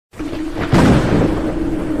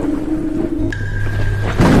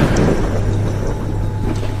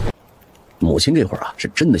母亲这会儿啊，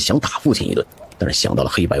是真的想打父亲一顿，但是想到了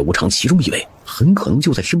黑白无常其中一位很可能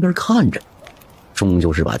就在身边看着，终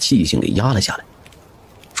究是把气性给压了下来。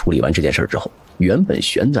处理完这件事之后，原本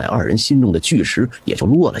悬在二人心中的巨石也就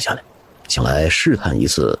落了下来，想来试探一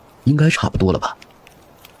次应该差不多了吧。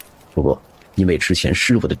不过因为之前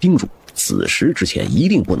师傅的叮嘱，此时之前一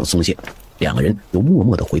定不能松懈，两个人又默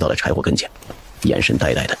默地回到了柴火跟前，眼神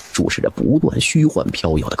呆呆地注视着不断虚幻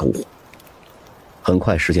飘摇的篝火。很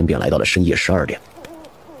快时间便来到了深夜12点。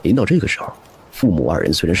临到这个时候，父母二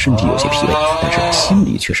人虽然身体有些疲惫，但是心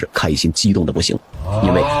里却是开心激动的不行，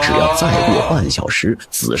因为只要再过半小时，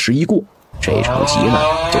子时一过，这场劫难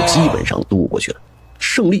就基本上度过去了，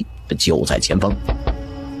胜利就在前方。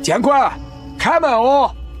监官，开门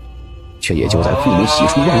哦！却也就在父母喜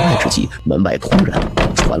出望外之际，门外突然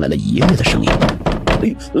传来了爷爷的声音：“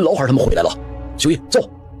哎，老汉他们回来了，九爷，走，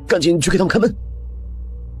赶紧去给他们开门。”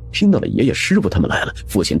听到了爷爷师傅他们来了，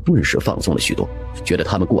父亲顿时放松了许多，觉得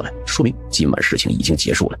他们过来说明今晚事情已经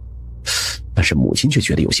结束了。但是母亲却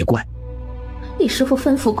觉得有些怪。李师傅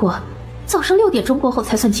吩咐过，早上6点钟过后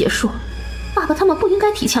才算结束，爸爸他们不应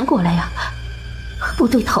该提前过来呀，不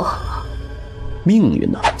对头。命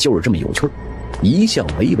运呢，就是这么有趣儿。一向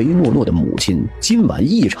唯唯诺诺的母亲今晚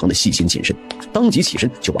异常的细心谨慎，当即起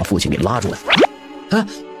身就把父亲给拉住了。哎，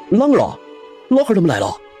啷个了？老汉怎么来了？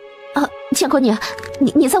啊，建国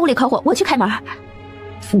你在屋里烤火，我去开门。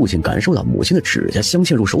父亲感受到母亲的指甲镶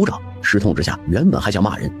嵌入手掌，失痛之下原本还想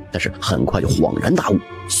骂人，但是很快就恍然大悟，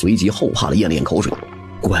随即后怕了咽了咽口水。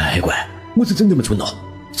乖乖，我是真这么蠢呢，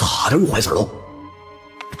差点有坏事了。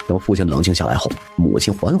等父亲冷静下来后，母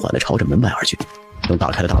亲缓缓地朝着门外而去。等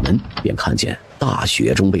打开了大门，便看见大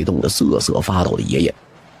雪中被冻得瑟瑟发抖的爷爷。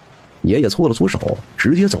爷爷搓了搓手，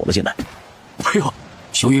直接走了进来。哎呦，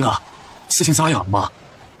秀英啊，事情咋样嘛？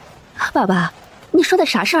爸爸，你说的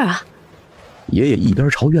啥事儿啊？爷爷一边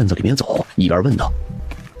朝院子里面走，一边问道：“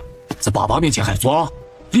在爸爸面前还装？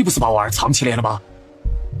你不是把娃儿藏起来了吗？”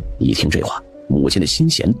一听这话，母亲的心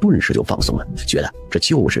弦顿时就放松了，觉得这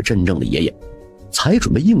就是真正的爷爷。才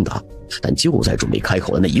准备应答，但就在准备开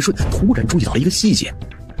口的那一瞬，突然注意到了一个细节：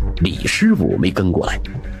李师傅没跟过来。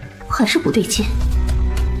还是不对劲，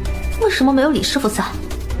为什么没有李师傅在？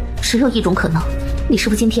只有一种可能，李师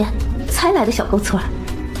傅今天才来的小沟村，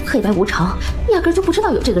黑白无常压根就不知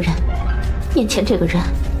道有这个人，面前这个人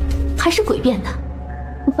还是诡辩的。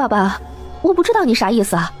爸爸，我不知道你啥意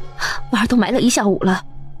思啊，娃儿都埋了1下午了。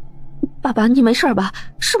爸爸，你没事吧？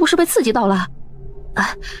是不是被刺激到了？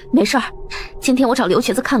啊，没事儿，今天我找刘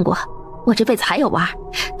瘸子看过，我这辈子还有娃，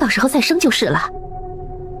到时候再生就是了。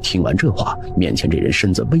听完这话，面前这人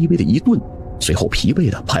身子微微的一顿，随后疲惫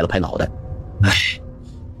的拍了拍脑袋。哎，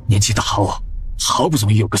年纪大哦，好不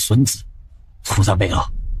容易有个孙子，突然没了，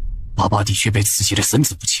爸爸的确被刺激的神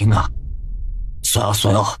志不清啊。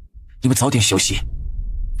算了，你们早点休息。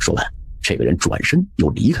说完，这个人转身又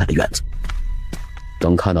离开了院子。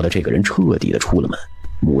等看到了这个人彻底的出了门，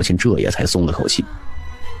母亲这也才松了口气，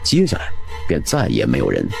接下来便再也没有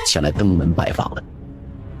人前来登门拜访了。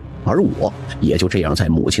而我也就这样在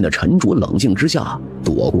母亲的沉着冷静之下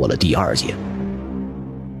躲过了第2劫。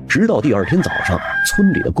直到第2天早上，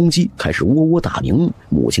村里的公鸡开始喔喔大鸣，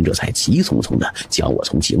母亲这才急匆匆地将我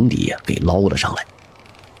从井底给捞了上来。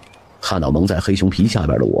看到蒙在黑熊皮下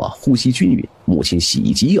边的我呼吸均匀，母亲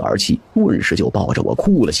喜极而泣，顿时就抱着我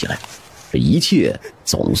哭了起来。这一切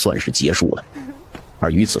总算是结束了。而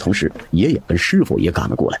与此同时，爷爷跟师傅也赶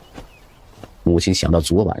了过来。母亲想到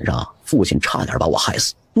昨晚上父亲差点把我害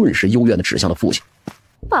死，顿时幽怨地指向了父亲。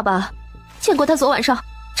爸爸，见过他昨晚上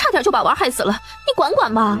差点就把娃害死了，你管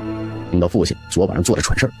管吧。听到父亲昨晚上做的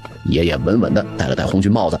蠢事，爷爷稳稳地戴了戴红军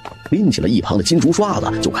帽子，拎起了一旁的金竹刷子，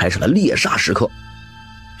就开始了猎杀时刻。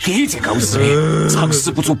你这狗日的，成事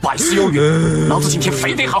不足败事有余，老子今天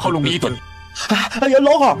非得好好弄你一顿。哎呀，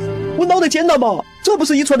老汉，我脑袋简单嘛，这不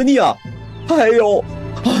是遗传的你啊！哎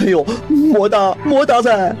呦，莫打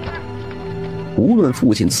噻！无论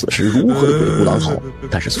父亲此时如何的鬼哭狼嚎，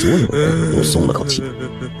但是所有人都松了口气。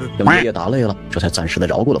等爷爷打累了，这才暂时的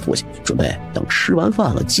饶过了父亲，准备等吃完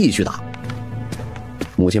饭了继续打。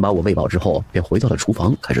母亲把我喂饱之后，便回到了厨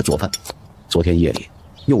房开始做饭。昨天夜里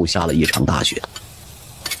又下了一场大雪，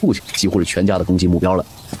父亲几乎是全家的攻击目标了。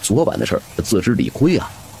昨晚的事儿自知理亏啊，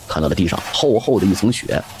看到了地上厚厚的一层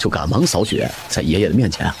雪，就赶忙扫雪，在爷爷的面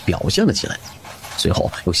前表现了起来。随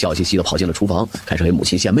后又笑嘻嘻地跑进了厨房，开始给母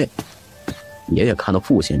亲献媚。爷爷看到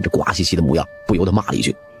父亲这瓜兮兮的模样，不由得骂了一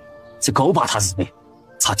句：“这狗把他日的，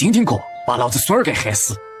差丁丁个把老子孙儿给害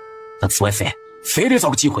死！等吃完饭，非得找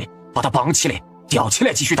个机会把他绑起来，吊起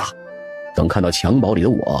来继续打。”等看到襁褓里的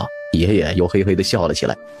我，爷爷又嘿嘿地笑了起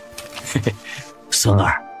来。嘿嘿，孙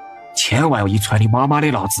儿，千万要遗传你妈妈的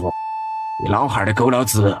脑子哦。你老汉儿的狗脑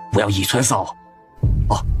子不要遗传少。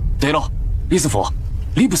哦，对了，李师傅，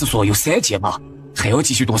你不是说有3戒吗？还要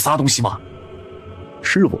继续剁啥东西吗？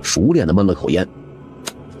师傅熟练地闷了口烟。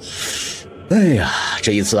哎呀，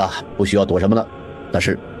这一次啊，不需要躲什么了，但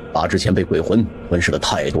是把之前被鬼魂吞噬了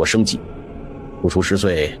太多生机，不出10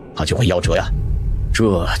岁他就会夭折呀，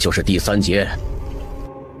这就是第3节。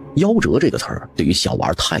夭折这个词儿对于小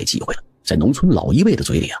娃太忌讳了，在农村老一辈的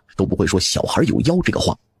嘴里啊，都不会说小孩有夭这个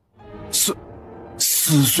话。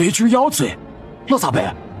10岁就夭折，那咋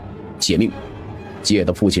办？借命，借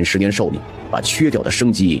的父亲10年寿命，把缺掉的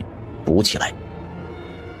生机补起来。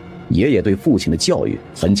爷爷对父亲的教育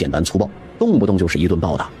很简单粗暴，动不动就是一顿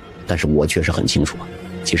暴打，但是我确实很清楚啊，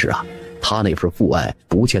其实啊，他那份父爱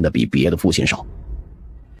不见得比别的父亲少。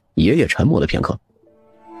爷爷沉默了片刻。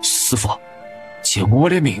师傅，借我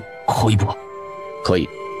的命可以不？可以，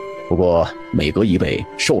不过每隔1倍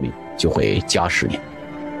寿命就会加10年。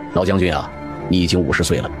老将军啊，你已经50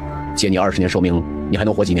岁了，借你20年寿命，你还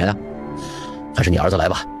能活几年啊？还是你儿子来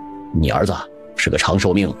吧，你儿子是个长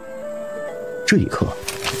寿命。这一刻，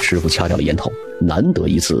师傅掐掉了烟头，难得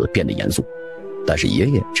一次变得严肃。但是爷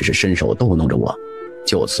爷只是伸手逗弄着我，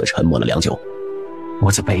就此沉默了良久。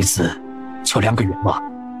我这辈子就2个愿望，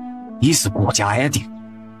一是国家安定，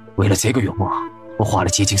为了这个愿望，我花了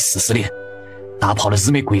接近40年，打跑了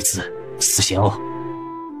日美国子，实现了。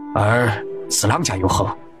2是郎家有后，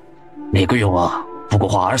那个愿望不过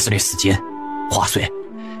花20年时间，划算。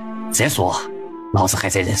再说，老子还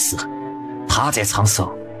在人世，他再长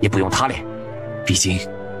寿也不用他来，毕竟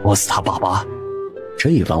我是他爸爸。这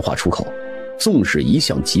番话出口，纵使一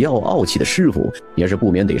向桀骜傲气的师傅，也是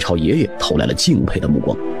不免得朝爷爷投来了敬佩的目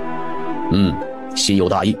光。心有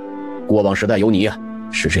大义，过往时代有你啊，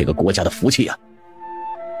是这个国家的福气啊。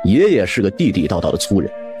爷爷是个地地道道的粗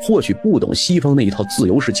人，或许不懂西方那一套自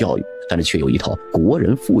由式教育，但是却有一套国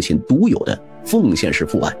人父亲独有的奉献式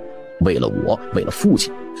父爱。为了我，为了父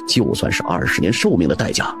亲，就算是20年寿命的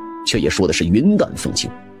代价，却也说的是云淡风轻。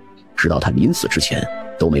直到他临死之前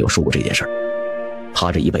都没有说过这件事儿。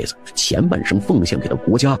他这一辈子前半生奉献给了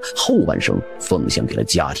国家，后半生奉献给了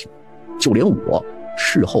家庭，就连我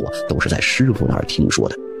事后啊都是在师傅那儿听说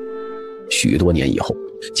的。许多年以后，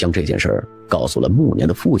将这件事儿告诉了暮年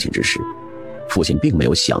的父亲之时，父亲并没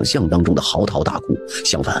有想象当中的嚎啕大哭，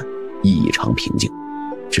相反异常平静。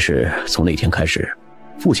只是从那天开始，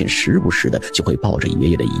父亲时不时的就会抱着爷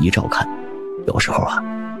爷的遗照看，有时候啊，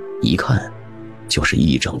一看就是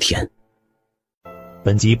一整天。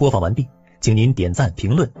本集播放完毕，请您点赞、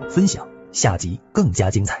评论、分享，下集更加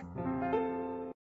精彩。